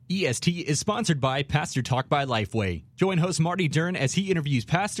EST is sponsored by Pastor Talk by Lifeway. Join host Marty Dern as he interviews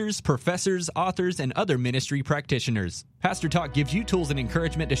pastors, professors, authors, and other ministry practitioners. Pastor Talk gives you tools and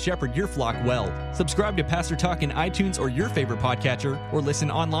encouragement to shepherd your flock well. Subscribe to Pastor Talk in iTunes or your favorite podcatcher, or listen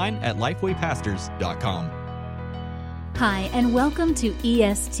online at lifewaypastors.com. Hi, and welcome to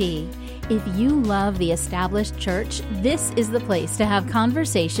EST. If you love the established church, this is the place to have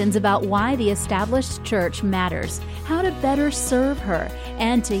conversations about why the established church matters, how to better serve her,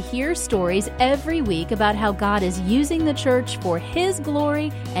 and to hear stories every week about how God is using the church for His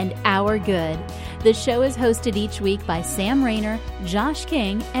glory and our good. The show is hosted each week by Sam Rayner, Josh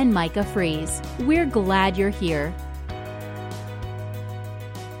King, and Micah Fries. We're glad you're here.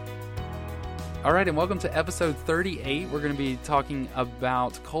 All right, and welcome to episode 38. We're going to be talking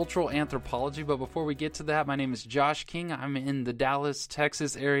about cultural anthropology, but before we get to that, my name is Josh King. I'm in the Dallas,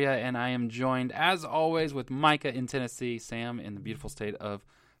 Texas area, and I am joined, as always, with Micah in Tennessee, Sam in the beautiful state of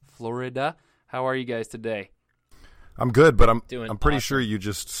Florida. How are you guys today? I'm good, but I'm pretty awesome. sure you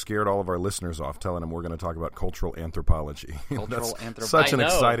just scared all of our listeners off telling them we're going to talk about cultural anthropology. Cultural anthropology. Such an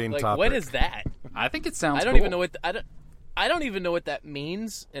exciting topic. What is that? I think it sounds I don't cool. even know what I don't even know what that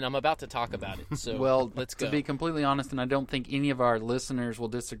means, and I'm about to talk about it. So well, let's go. To be completely honest, and I don't think any of our listeners will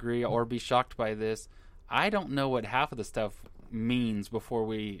disagree or be shocked by this, I don't know what half of the stuff means before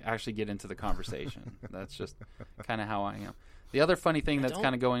we actually get into the conversation. That's just kind of how I am. The other funny thing that's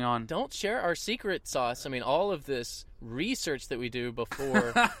kind of going on... Don't share our secret sauce. I mean, all of this research that we do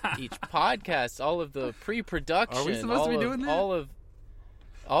before each podcast, all of the pre-production... Are we supposed to be doing that?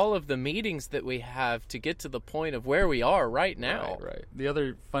 All of the meetings that we have to get to the point of where we are right now. Right. The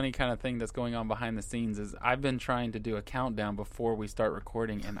other funny kind of thing that's going on behind the scenes is I've been trying to do a countdown before we start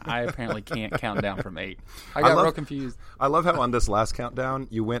recording, and I apparently can't count down from 8. I got real confused. I love how on this last countdown,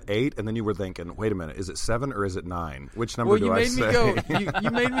 you went 8, and then you were thinking, wait a minute, is it 7 or is it 9? Which number do I say?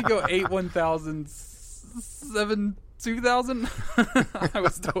 You made me go 8 1,000 7 2,000. I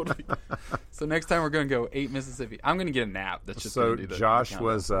was totally. So next time we're going to go 8 Mississippi. I'm going to get a nap. That's just so do the Josh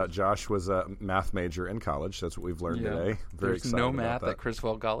was a math major in college. That's what we've learned today. Very There's excited no about math that. at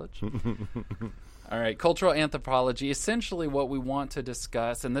Criswell College. All right, cultural anthropology. Essentially, what we want to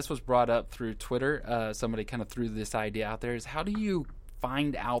discuss, and this was brought up through Twitter. Somebody kind of threw this idea out there: is how do you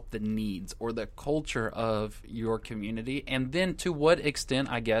find out the needs or the culture of your community, and then to what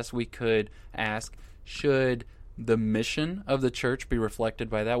extent, I guess we could ask, should the mission of the church be reflected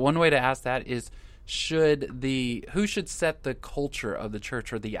by that? One way to ask that is, who should set the culture of the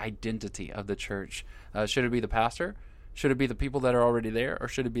church or the identity of the church? Should it be the pastor? Should it be the people that are already there? Or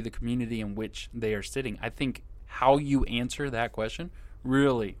should it be the community in which they are sitting? I think how you answer that question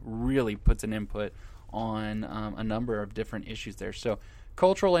really, really puts an input on a number of different issues there. So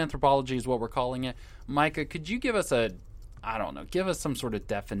cultural anthropology is what we're calling it. Micah, could you give us some sort of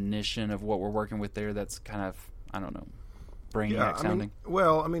definition of what we're working with there that's kind of, brainiac sounding?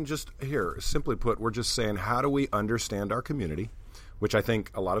 Just here, simply put, we're just saying, how do we understand our community, which I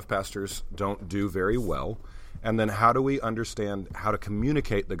think a lot of pastors don't do very well, and then how do we understand how to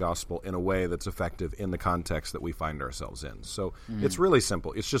communicate the gospel in a way that's effective in the context that we find ourselves in? So it's really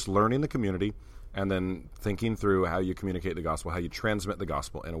simple. It's just learning the community and then thinking through how you communicate the gospel, how you transmit the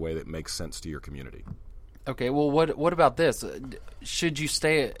gospel in a way that makes sense to your community. Okay, well, what about this? Should you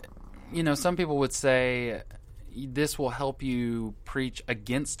stay... some people would say this will help you preach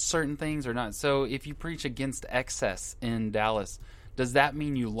against certain things or not. So if you preach against excess in Dallas, does that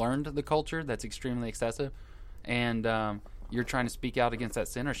mean you learned the culture that's extremely excessive and you're trying to speak out against that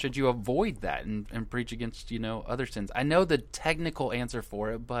sin? Or should you avoid that and preach against, other sins? I know the technical answer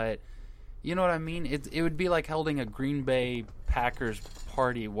for it, but you know what I mean? It would be like holding a Green Bay Packers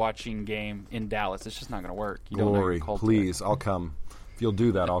party watching game in Dallas. It's just not going to work. Glory, please, I'll come. If you'll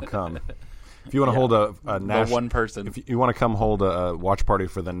do that, I'll come. If you want to hold a national one person, if you want to come hold a watch party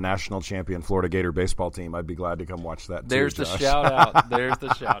for the national champion Florida Gator baseball team, I'd be glad to come watch that. There's too, the Josh. shout out. There's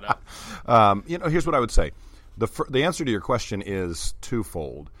the shout out. Here's what I would say. The answer to your question is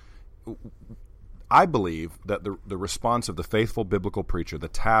twofold. I believe that the response of the faithful biblical preacher, the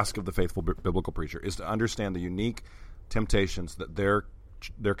task of the faithful biblical preacher, is to understand the unique temptations that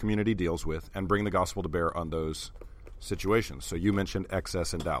their community deals with and bring the gospel to bear on those situations. So you mentioned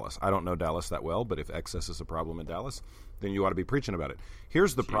excess in Dallas. I don't know Dallas that well, but if excess is a problem in Dallas, then you ought to be preaching about it.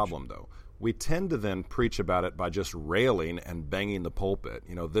 Here's the problem, though. We tend to then preach about it by just railing and banging the pulpit.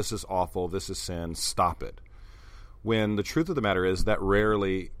 This is awful, this is sin, stop it. When the truth of the matter is that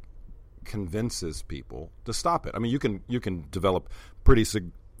rarely convinces people to stop it. I mean, you can develop pretty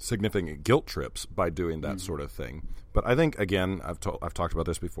significant guilt trips by doing that sort of thing. But I think, again, I've talked about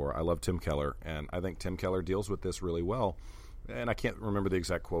this before. I love Tim Keller, and I think Tim Keller deals with this really well. and I can't remember the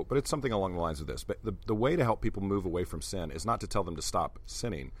exact quote, but it's something along the lines of this. But the way to help people move away from sin is not to tell them to stop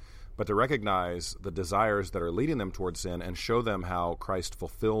sinning, but to recognize the desires that are leading them towards sin and show them how Christ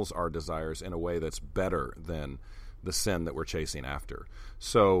fulfills our desires in a way that's better than the sin that we're chasing after.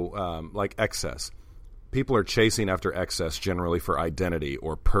 So, like excess. People are chasing after excess generally for identity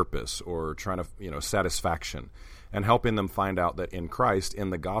or purpose or trying to, satisfaction, and helping them find out that in Christ,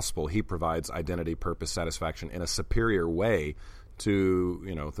 in the gospel, he provides identity, purpose, satisfaction in a superior way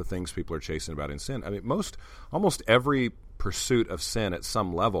to, the things people are chasing about in sin. I mean, almost every pursuit of sin at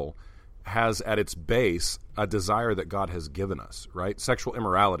some level has at its base a desire that God has given us, right? Sexual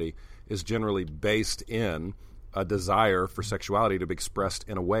immorality is generally based in a desire for sexuality to be expressed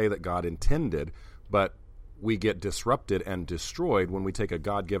in a way that God intended, but we get disrupted and destroyed when we take a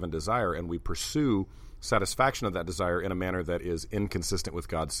God-given desire and we pursue satisfaction of that desire in a manner that is inconsistent with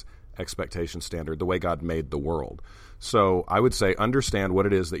God's expectation standard, the way God made the world. So I would say understand what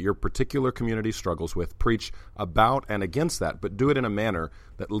it is that your particular community struggles with, preach about and against that, but do it in a manner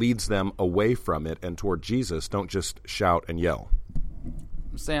that leads them away from it and toward Jesus. Don't just shout and yell.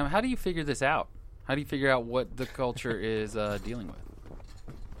 Sam, how do you figure this out? How do you figure out what the culture is dealing with?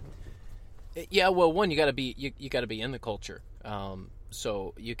 Yeah, well, one, you got to be in the culture.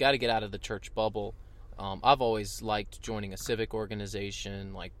 So you got to get out of the church bubble. I've always liked joining a civic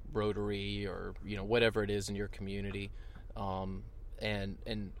organization like Rotary or whatever it is in your community. In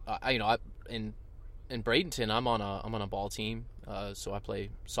Bradenton, I'm on a ball team, so I play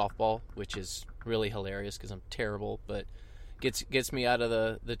softball, which is really hilarious because I'm terrible, but gets me out of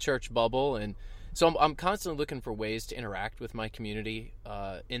the church bubble. And so I'm constantly looking for ways to interact with my community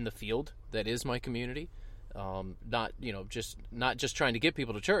in the field that is my community. Not just trying to get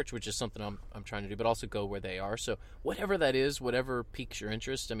people to church, which is something I'm trying to do, but also go where they are. So whatever that is, whatever piques your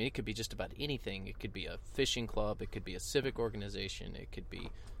interest. I mean, it could be just about anything. It could be a fishing club. It could be a civic organization. It could be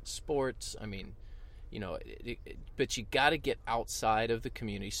sports. I mean, but you got to get outside of the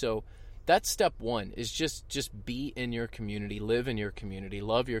community. So that's step one, is just be in your community, live in your community,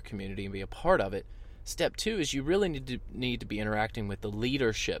 love your community, and be a part of it. Step two is you really need to be interacting with the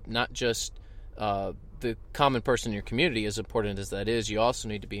leadership, not just the common person in your community, as important as that is. You also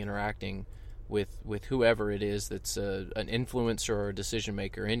need to be interacting with whoever it is that's an influencer or a decision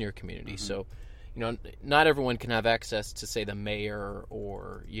maker in your community. Mm-hmm. So, not everyone can have access to, say, the mayor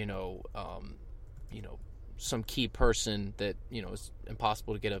or some key person that is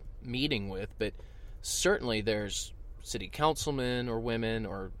impossible to get a meeting with, but certainly there's city councilmen or women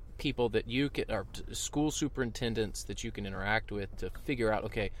or people that you can, or school superintendents that you can interact with to figure out,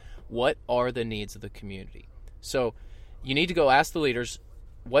 okay, what are the needs of the community? So you need to go ask the leaders,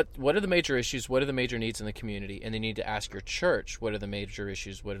 what are the major issues, what are the major needs in the community, and then you need to ask your church, what are the major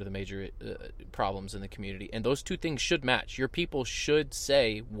issues, what are the major problems in the community, and those two things should match. Your people should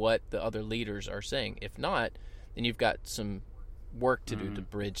say what the other leaders are saying. If not, then you've got some work to do to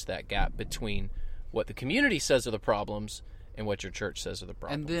bridge that gap between what the community says are the problems and what your church says are the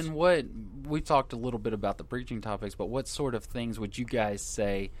problems. And then we've talked a little bit about the preaching topics, but what sort of things would you guys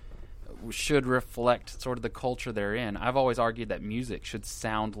say should reflect sort of the culture they're in? I've always argued that music should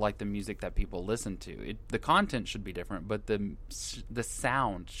sound like the music that people listen to. The content should be different, but the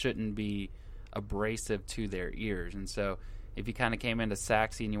sound shouldn't be abrasive to their ears. And so if you kind of came into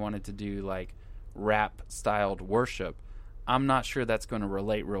Saxy and you wanted to do like rap-styled worship, I'm not sure that's going to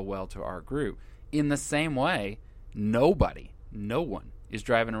relate real well to our group. In the same way, no one is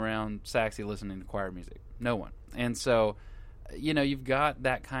driving around Saxy listening to choir music. No one. And so you've got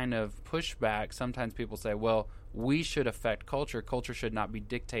that kind of pushback. Sometimes people say, well, we should affect culture. Culture should not be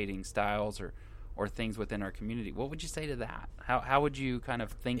dictating styles or things within our community. What would you say to that? How would you kind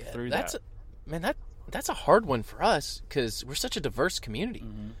of think through that? That's a hard one for us because we're such a diverse community.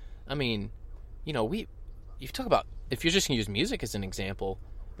 Mm-hmm. I mean, you talk about, if you're just going to use music as an example,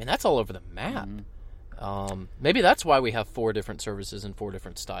 that's all over the map. Mm-hmm. Maybe that's why we have 4 different services and 4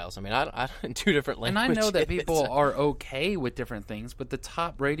 different styles. I mean, I in 2 different languages. And I know that people are okay with different things, but the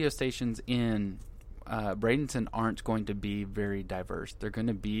top radio stations in Bradenton aren't going to be very diverse. They're going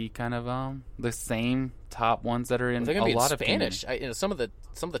to be kind of the same top ones that are in a lot of Spanish. Some of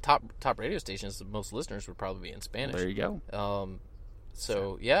the top radio stations, most listeners would probably be in Spanish. There you go.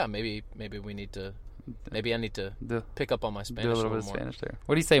 So yeah, maybe we need to. Maybe I need to pick up on my Spanish. Do a little bit of Spanish there.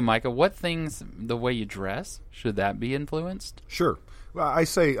 What do you say, Micah? What things, the way you dress, should that be influenced? Sure. Well,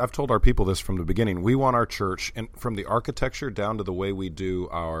 I've told our people this from the beginning. We want our church, and from the architecture down to the way we do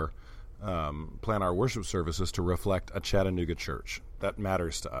our plan our worship services, to reflect a Chattanooga church. That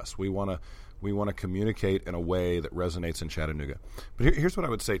matters to us. We want We want to communicate in a way that resonates in Chattanooga. But here's what I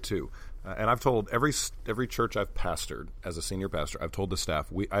would say, too. And I've told every church I've pastored as a senior pastor, I've told the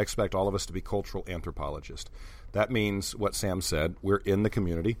staff, I expect all of us to be cultural anthropologists. That means what Sam said. We're in the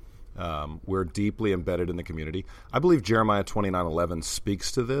community. We're deeply embedded in the community. I believe Jeremiah 29:11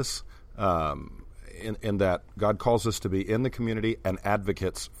 speaks to this in that God calls us to be in the community and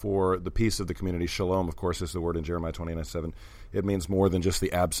advocates for the peace of the community. Shalom, of course, is the word in Jeremiah 29:7. It means more than just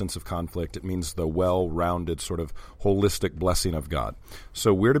the absence of conflict. It means the well-rounded sort of holistic blessing of God.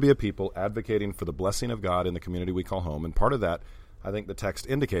 So we're to be a people advocating for the blessing of God in the community we call home. And part of that, I think the text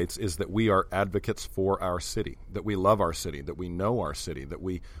indicates, is that we are advocates for our city, that we love our city, that we know our city, that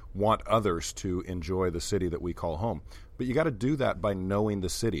we want others to enjoy the city that we call home. But you got to do that by knowing the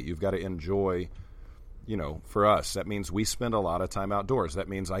city. You've got to enjoy, for us, that means we spend a lot of time outdoors. That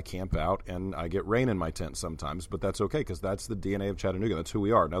means I camp out and I get rain in my tent sometimes, but that's okay because that's the DNA of Chattanooga. That's who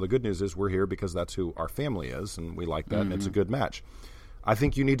we are. Now, the good news is we're here because that's who our family is, and we like that, and it's a good match. I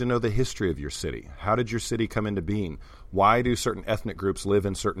think you need to know the history of your city. How did your city come into being? Why do certain ethnic groups live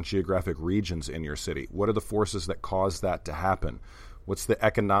in certain geographic regions in your city? What are the forces that cause that to happen? What's the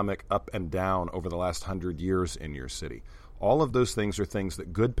economic up and down over the last 100 years in your city? All of those things are things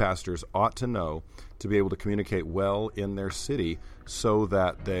that good pastors ought to know to be able to communicate well in their city so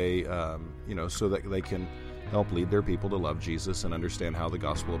that they, so that they can help lead their people to love Jesus and understand how the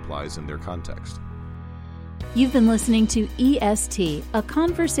gospel applies in their context. You've been listening to EST, a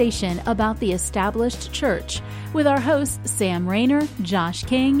conversation about the established church, with our hosts Sam Rayner, Josh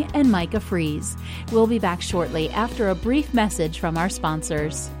King, and Micah Fries. We'll be back shortly after a brief message from our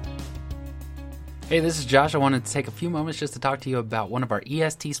sponsors. Hey, this is Josh. I wanted to take a few moments just to talk to you about one of our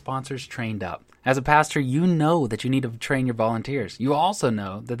EST sponsors, Trained Up. As a pastor, you know that you need to train your volunteers. You also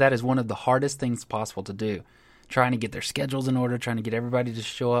know that that is one of the hardest things possible to do. Trying to get their schedules in order, trying to get everybody to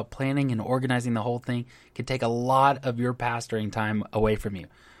show up, planning and organizing the whole thing can take a lot of your pastoring time away from you.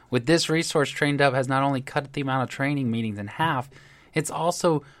 With this resource, Trained Up has not only cut the amount of training meetings in half, it's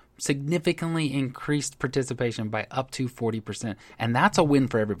also significantly increased participation by up to 40%. And that's a win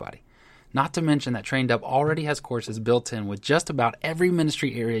for everybody. Not to mention that Trained Up already has courses built in with just about every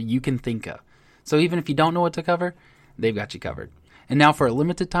ministry area you can think of. So even if you don't know what to cover, they've got you covered. And now for a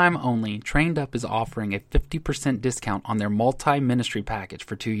limited time only, Trained Up is offering a 50% discount on their multi-ministry package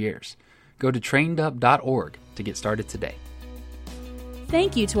for 2 years. Go to trainedup.org to get started today.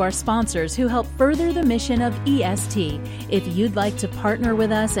 Thank you to our sponsors who help further the mission of EST. If you'd like to partner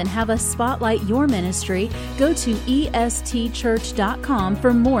with us and have us spotlight your ministry, go to estchurch.com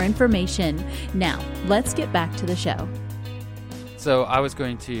for more information. Now, let's get back to the show. So I was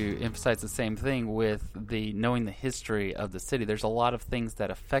going to emphasize the same thing with the knowing the history of the city. There's a lot of things that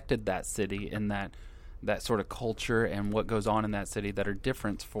affected that city and that sort of culture and what goes on in that city that are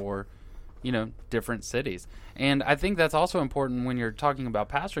different for, different cities. And I think that's also important when you're talking about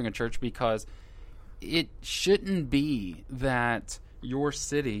pastoring a church, because it shouldn't be that your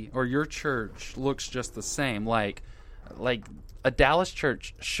city or your church looks just the same. Like a Dallas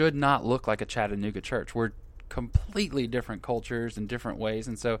church should not look like a Chattanooga church. We're completely different cultures and different ways,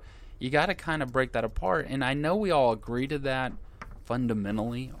 and so you got to kind of break that apart. And I know we all agree to that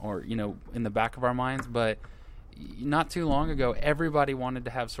fundamentally, or in the back of our minds, but not too long ago everybody wanted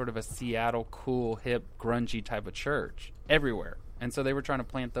to have sort of a Seattle cool, hip, grungy type of church everywhere, and so they were trying to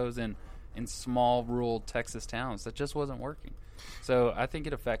plant those in small rural Texas towns. That just wasn't working. So I think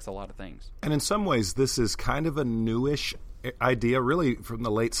it affects a lot of things. And in some ways this is kind of a newish idea, really, from the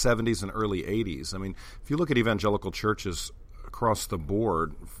late 70s and early 80s. I mean, if you look at evangelical churches across the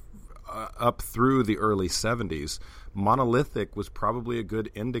board up through the early 70s, monolithic was probably a good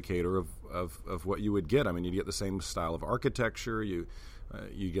indicator of what you would get. I mean, you get the same style of architecture, you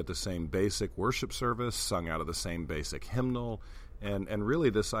get the same basic worship service sung out of the same basic hymnal, and really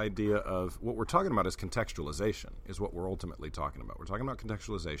this idea of what we're talking about is contextualization is what we're ultimately talking about. We're talking about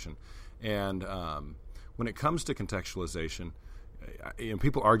contextualization, and when it comes to contextualization,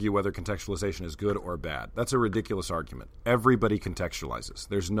 people argue whether contextualization is good or bad. That's a ridiculous argument. Everybody contextualizes.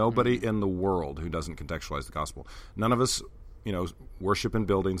 There's nobody in the world who doesn't contextualize the gospel. None of us, worship in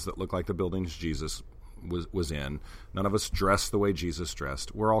buildings that look like the buildings Jesus was in. None of us dress the way Jesus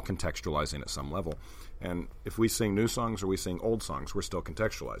dressed. We're all contextualizing at some level. And if we sing new songs or we sing old songs, we're still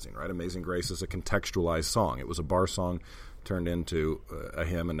contextualizing, right? Amazing Grace is a contextualized song. It was a bar song turned into a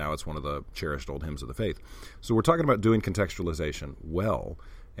hymn, and now it's one of the cherished old hymns of the faith. So we're talking about doing contextualization well.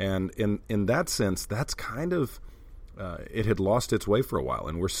 And in that sense, that's kind of it had lost its way for a while,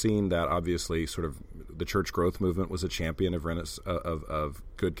 and we're seeing that obviously. Sort of the church growth movement was a champion of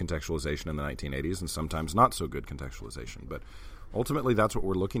good contextualization in the 1980s, and sometimes not so good contextualization. But ultimately, that's what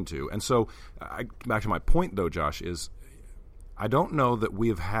we're looking to. And so, back to my point, though, Josh, is I don't know that we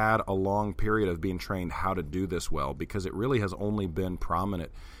have had a long period of being trained how to do this well, because it really has only been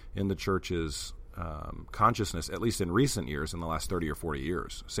prominent in the church's consciousness, at least in recent years, in the last 30 or 40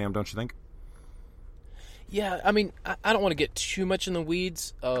 years. Sam, don't you think? Yeah, I mean, I don't want to get too much in the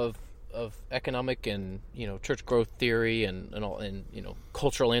weeds of economic and church growth theory and all, and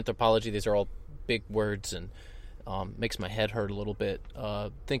cultural anthropology. These are all big words, and makes my head hurt a little bit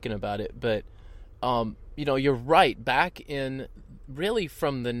thinking about it. But you're right. Back in really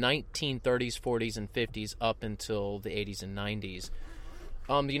from the 1930s, 40s, and 50s up until the 80s and 90s,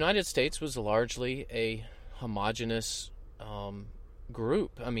 the United States was largely a homogenous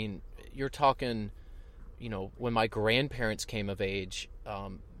group. I mean, you're talking. When my grandparents came of age,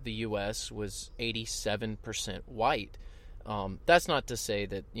 the U.S. was 87% white. That's not to say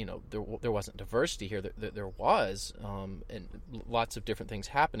that there wasn't diversity here. There was, and lots of different things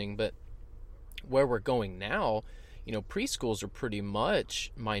happening. But where we're going now, preschools are pretty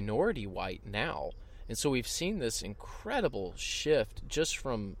much minority white now, and so we've seen this incredible shift just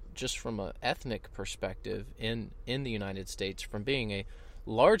from an ethnic perspective in the United States, from being a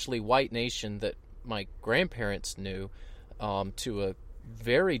largely white nation that my grandparents knew, to a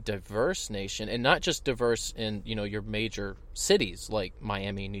very diverse nation, and not just diverse in your major cities like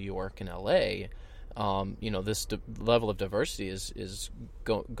Miami, New York, and LA. This level of diversity is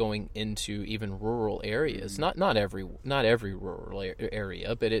going into even rural areas. Not every rural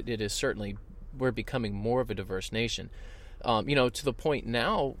area, but it is certainly, we're becoming more of a diverse nation. To the point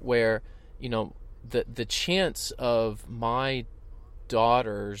now where the chance of my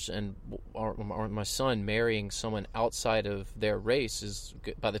daughters and or my son marrying someone outside of their race is,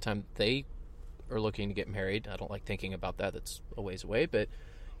 by the time they are looking to get married, I don't like thinking about that, that's a ways away, but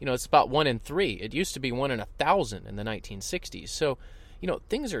it's about 1 in 3. It used to be 1 in 1,000 in the 1960s. So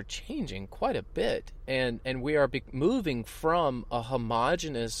things are changing quite a bit, and we are moving from a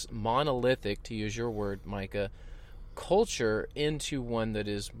homogenous, monolithic, to use your word, Micah, culture into one that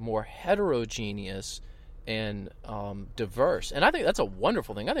is more heterogeneous and diverse. And I think that's a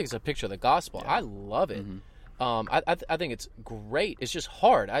wonderful thing. I think it's a picture of the gospel. Yeah. I love it. Mm-hmm. I think it's great. It's just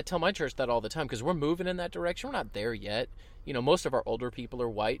hard. I tell my church that all the time, because we're moving in that direction. We're not there yet. Most of our older people are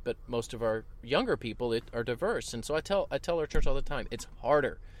white, but most of our younger people are diverse. And so I tell our church all the time, it's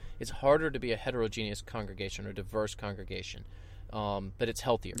harder. It's harder to be a heterogeneous congregation or diverse congregation, but it's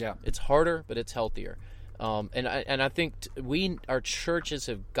healthier. Yeah. It's harder, but it's healthier. And I think our churches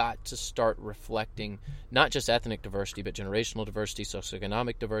have got to start reflecting not just ethnic diversity, but generational diversity,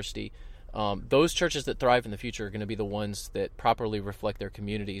 socioeconomic diversity. Those churches that thrive in the future are going to be the ones that properly reflect their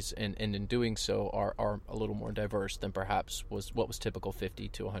communities, and in doing so are a little more diverse than perhaps was what was typical 50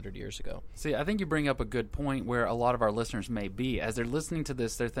 to 100 years ago. See, I think you bring up a good point where a lot of our listeners may be. As they're listening to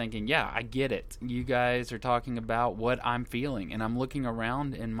this, they're thinking, yeah, I get it. You guys are talking about what I'm feeling, and I'm looking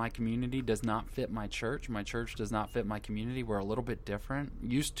around, and my community does not fit my church. My church does not fit my community. We're a little bit different.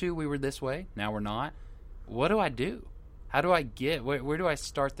 Used to, we were this way. Now we're not. What do I do? How do I where do I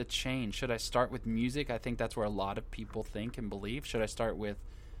start the change? Should I start with music? I think that's where a lot of people think and believe. Should I start with,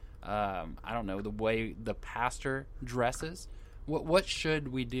 I don't know, the way the pastor dresses? What should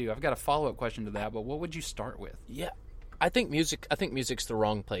we do? I've got a follow-up question to that, but what would you start with? Yeah, I think music's the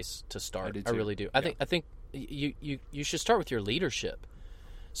wrong place to start. I really do. I think you should start with your leadership.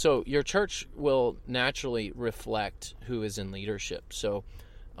 So your church will naturally reflect who is in leadership. So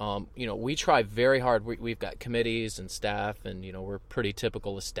we try very hard. We've got committees and staff, and we're pretty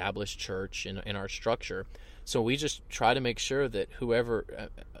typical established church in our structure. So we just try to make sure that whoever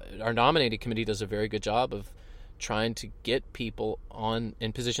our nominating committee does a very good job of trying to get people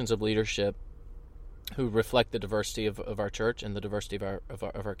in positions of leadership who reflect the diversity of our church and the diversity of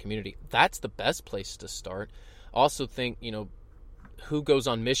our community. That's the best place to start. Also think who goes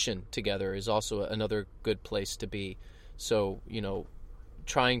on mission together is also another good place to be. So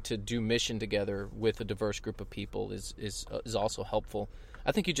trying to do mission together with a diverse group of people is also helpful.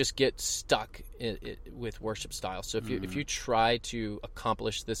 I think you just get stuck with worship style. So if you try to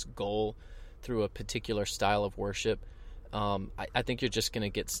accomplish this goal through a particular style of worship, I think you're just going to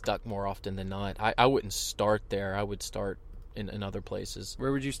get stuck more often than not. I wouldn't start there. I would start in other places.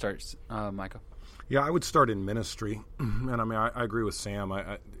 Where would you start, Michael? Yeah, I would start in ministry. And I mean, I agree with Sam.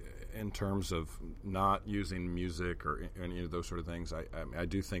 In terms of not using music or any of those sort of things, I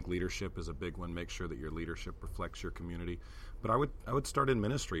do think leadership is a big one. Make sure that your leadership reflects your community. But I would start in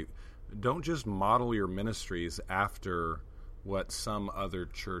ministry. don't just model your ministries after what some other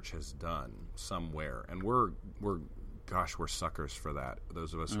church has done somewhere. And we're suckers for that.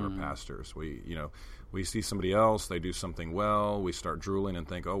 Those of us who are pastors, we see somebody else, they do something well, we start drooling and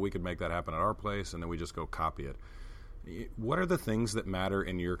think, oh, we could make that happen at our place, and then we just go copy it. What are the things that matter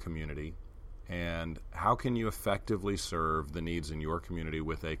in your community, and how can you effectively serve the needs in your community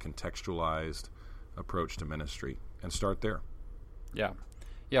with a contextualized approach to ministry? And start there. Yeah,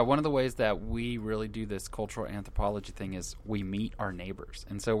 one of the ways that we really do this cultural anthropology thing is we meet our neighbors.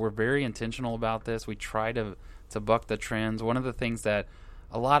 And so we're very intentional about this. We try to buck the trends. One of the things that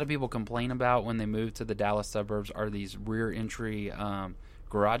a lot of people complain about when they move to the Dallas suburbs are these rear entry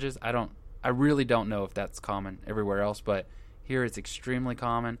garages. I really don't know if that's common everywhere else, but here it's extremely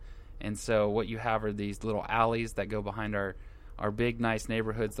common. And so what you have are these little alleys that go behind our big, nice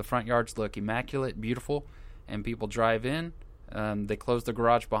neighborhoods. The front yards look immaculate, beautiful, and people drive in. They close the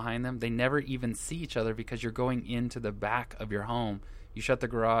garage behind them. They never even see each other because you're going into the back of your home. You shut the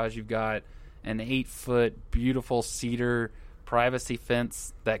garage. You've got an 8-foot beautiful cedar privacy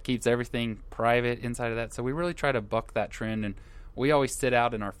fence that keeps everything private inside of that. So we really try to buck that trend, and we always sit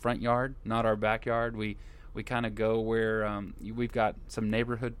out in our front yard, not our backyard. We kind of go where we've got some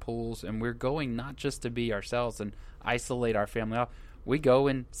neighborhood pools, and we're going not just to be ourselves and isolate our family off. We go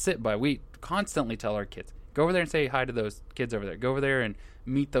and sit by. We constantly tell our kids, go over there and say hi to those kids over there. Go over there and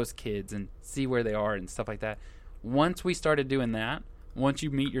meet those kids and see where they are and stuff like that. Once we started doing that, once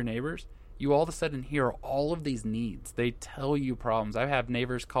you meet your neighbors, you all of a sudden hear all of these needs. They tell you problems. I have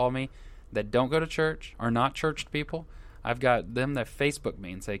neighbors call me that don't go to church, are not churched people. I've got them that Facebook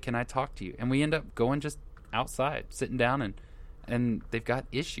me and say, can I talk to you? And we end up going just outside, sitting down, and they've got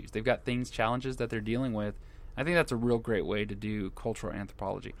issues. They've got things, challenges that they're dealing with. I think that's a real great way to do cultural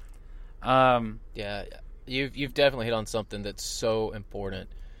anthropology. Yeah, you've definitely hit on something that's so important.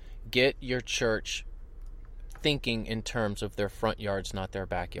 Get your church thinking in terms of their front yards, not their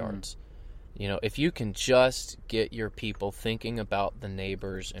backyards. If you can just get your people thinking about the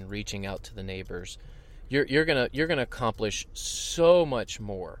neighbors and reaching out to the neighbors, you're gonna accomplish so much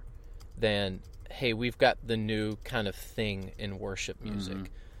more than, hey, we've got the new kind of thing in worship music.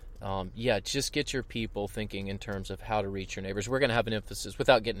 Just get your people thinking in terms of how to reach your neighbors. We're going to have an emphasis,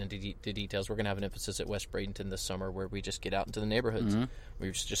 without getting into details, we're going to have an emphasis at West Bradenton this summer where we just get out into the neighborhoods.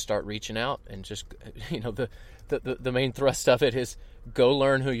 We just start reaching out and just, the main thrust of it is go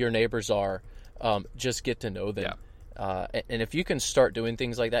learn who your neighbors are. Just get to know them. And if you can start doing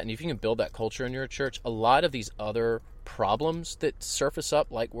things like that, and if you can build that culture in your church, a lot of these other problems that surface up,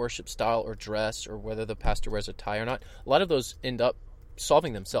 like worship style or dress or whether the pastor wears a tie or not, a lot of those end up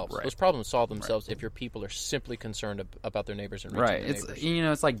solving themselves. Those problems solve themselves if your people are simply concerned about their neighbors and reaching their neighbors.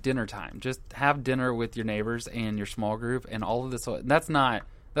 It's like dinner time. Just have dinner with your neighbors and your small group, and all of this. That's not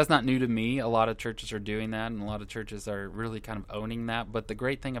new to me. A lot of churches are doing that, and a lot of churches are really kind of owning that. But the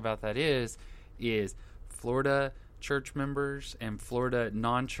great thing about that is Florida church members and Florida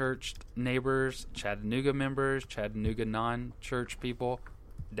non-church neighbors, Chattanooga members, Chattanooga non-church people,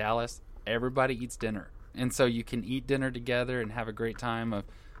 Dallas, everybody eats dinner. And so you can eat dinner together and have a great time of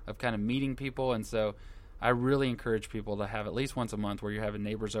kind of meeting people. And so I really encourage people to have at least once a month where you're having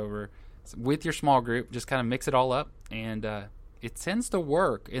neighbors over with your small group. Just kind of mix it all up. And it tends to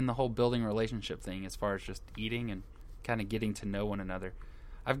work in the whole building relationship thing as far as just eating and kind of getting to know one another.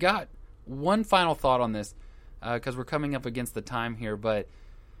 I've got one final thought on this because we're coming up against the time here. But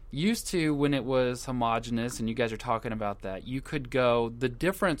used to, when it was homogenous, and you guys are talking about that, you could go, the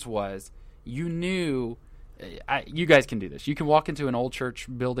difference was, you knew, you guys can do this. You can walk into an old church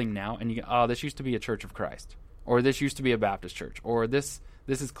building now, and you go, this used to be a Church of Christ, or this used to be a Baptist church, or this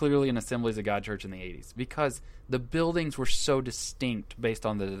is clearly an Assemblies of God church in the 80s, because the buildings were so distinct based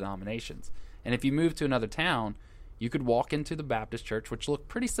on the denominations. And if you moved to another town, you could walk into the Baptist church, which looked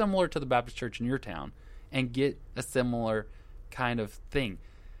pretty similar to the Baptist church in your town, and get a similar kind of thing.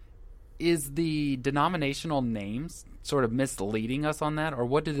 Is the denominational names sort of misleading us on that, or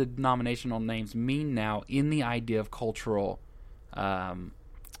what do the denominational names mean now in the idea of cultural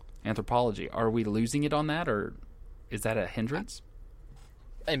anthropology? Are we losing it on that, or is that a hindrance?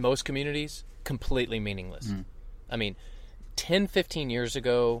 In most communities, completely meaningless. I mean, 10, 15 years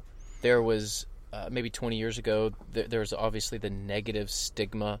ago, there was, maybe 20 years ago, there was obviously the negative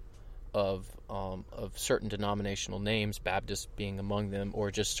stigma of certain denominational names, Baptist being among them, or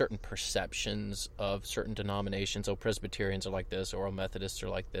just certain perceptions of certain denominations. Oh, Presbyterians are like this, or Methodists are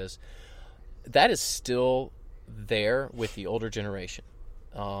like this. That is still there with the older generation.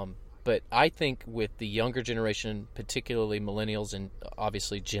 But I think with the younger generation, particularly millennials and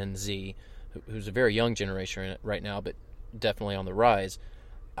obviously Gen Z, who's a very young generation right now, but definitely on the rise,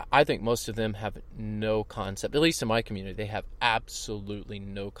 I think most of them have no concept, at least in my community, they have absolutely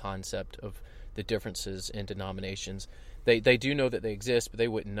no concept of the differences in denominations. They do know that they exist, but they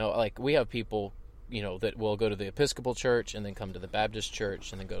wouldn't know. Like, we have people, that will go to the Episcopal Church and then come to the Baptist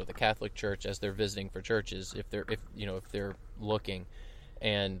Church and then go to the Catholic Church as they're visiting for churches if they're looking.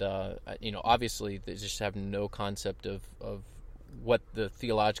 And obviously they just have no concept of what the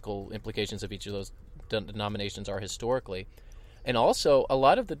theological implications of each of those denominations are historically. And also, a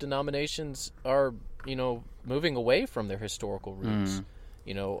lot of the denominations are, moving away from their historical roots.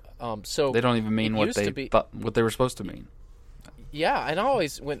 So they don't even mean what they were supposed to mean. Yeah, and I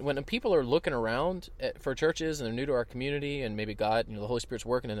always, when people are looking around for churches and they're new to our community, and maybe God, the Holy Spirit's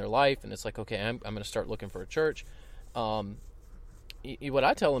working in their life, and it's like, okay, I'm going to start looking for a church. What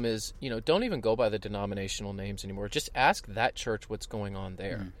I tell them is, don't even go by the denominational names anymore. Just ask that church what's going on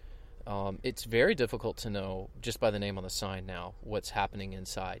there. It's very difficult to know just by the name on the sign now what's happening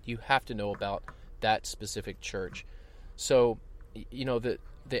inside. You have to know about that specific church. So, the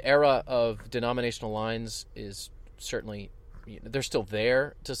era of denominational lines is certainly, they're still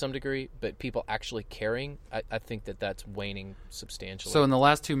there to some degree, but people actually caring, I think that's waning substantially. So in the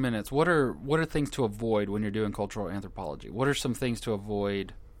last 2 minutes, what are things to avoid when you're doing cultural anthropology? What are some things to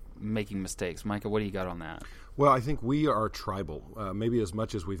avoid making mistakes? Micah, what do you got on that? Well, I think we are tribal, maybe as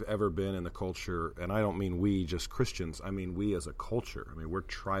much as we've ever been in the culture, and I don't mean we, just Christians. I mean we as a culture. I mean, we're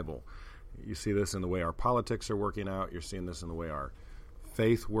tribal. You see this in the way our politics are working out. You're seeing this in the way our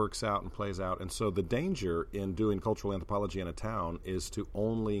faith works out and plays out. And so the danger in doing cultural anthropology in a town is to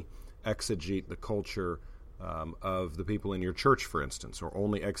only exegete the culture of the people in your church, for instance, or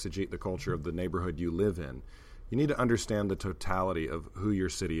only exegete the culture of the neighborhood you live in. You need to understand the totality of who your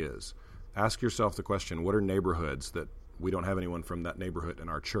city is. Ask yourself the question, what are neighborhoods that we don't have anyone from that neighborhood in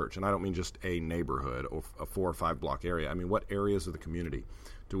our church? And I don't mean just a neighborhood or a 4 or 5 block area. I mean, what areas of the community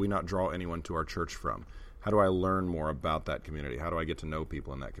do we not draw anyone to our church from? How do I learn more about that community? How do I get to know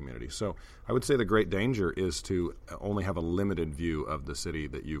people in that community? So I would say the great danger is to only have a limited view of the city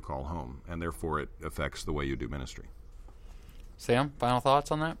that you call home, and therefore it affects the way you do ministry. Sam, final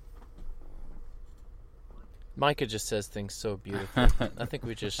thoughts on that? Micah just says things so beautifully. I think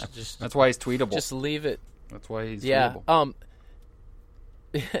we just that's why he's tweetable. Just leave it. That's why he's tweetable.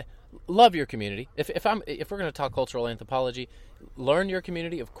 Love your community. If we're going to talk cultural anthropology, learn your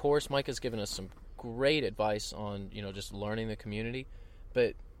community. Of course, Micah's given us some great advice on just learning the community,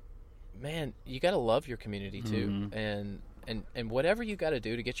 but man, you got to love your community too, and whatever you got to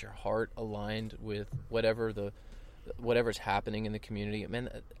do to get your heart aligned with whatever's happening in the community. Man,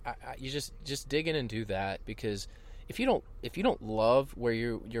 you just dig in and do that, because if you don't love where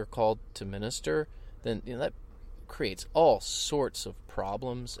you're called to minister, then that creates all sorts of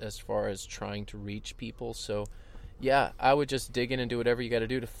problems as far as trying to reach people. So yeah, I would just dig in and do whatever you got to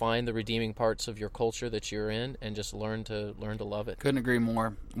do to find the redeeming parts of your culture that you're in, and just learn to love it. Couldn't agree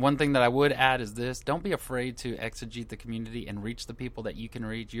more. One thing that I would add is this: don't be afraid to exegete the community and reach the people that you can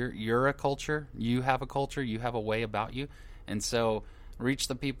reach. You're a culture. You have a culture. You have a way about you, and so reach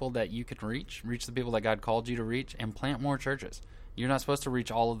the people that you can reach. Reach the people that God called you to reach, and plant more churches. You're not supposed to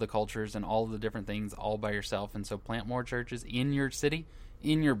reach all of the cultures and all of the different things all by yourself, and so plant more churches in your city,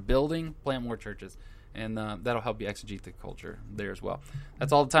 in your building. Plant more churches. And that'll help you exegete the culture there as well.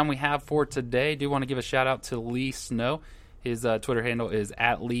 That's all the time we have for today. I do want to give a shout out to Lee Snow. His Twitter handle is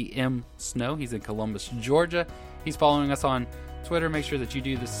 @LeeMSnow. He's in Columbus, Georgia. He's following us on Twitter. Make sure that you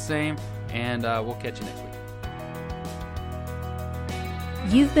do the same, and we'll catch you next week.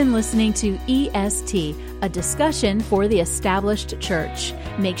 You've been listening to EST, a discussion for the established church.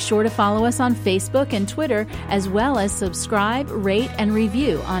 Make sure to follow us on Facebook and Twitter, as well as subscribe, rate, and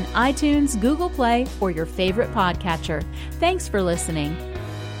review on iTunes, Google Play, or your favorite podcatcher. Thanks for listening.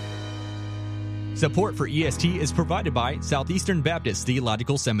 Support for EST is provided by Southeastern Baptist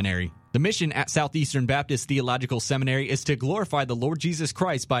Theological Seminary. The mission at Southeastern Baptist Theological Seminary is to glorify the Lord Jesus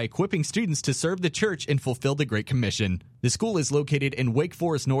Christ by equipping students to serve the church and fulfill the Great Commission. The school is located in Wake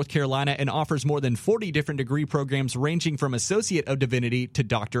Forest, North Carolina, and offers more than 40 different degree programs ranging from Associate of Divinity to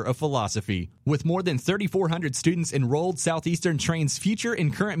Doctor of Philosophy. With more than 3,400 students enrolled, Southeastern trains future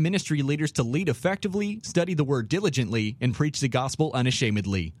and current ministry leaders to lead effectively, study the Word diligently, and preach the gospel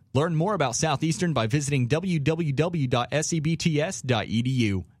unashamedly. Learn more about Southeastern by visiting www.sebts.edu.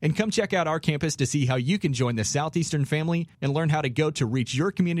 And come check out our campus to see how you can join the Southeastern family and learn how to go to reach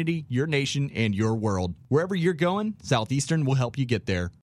your community, your nation, and your world. Wherever you're going, Southeastern will help you get there.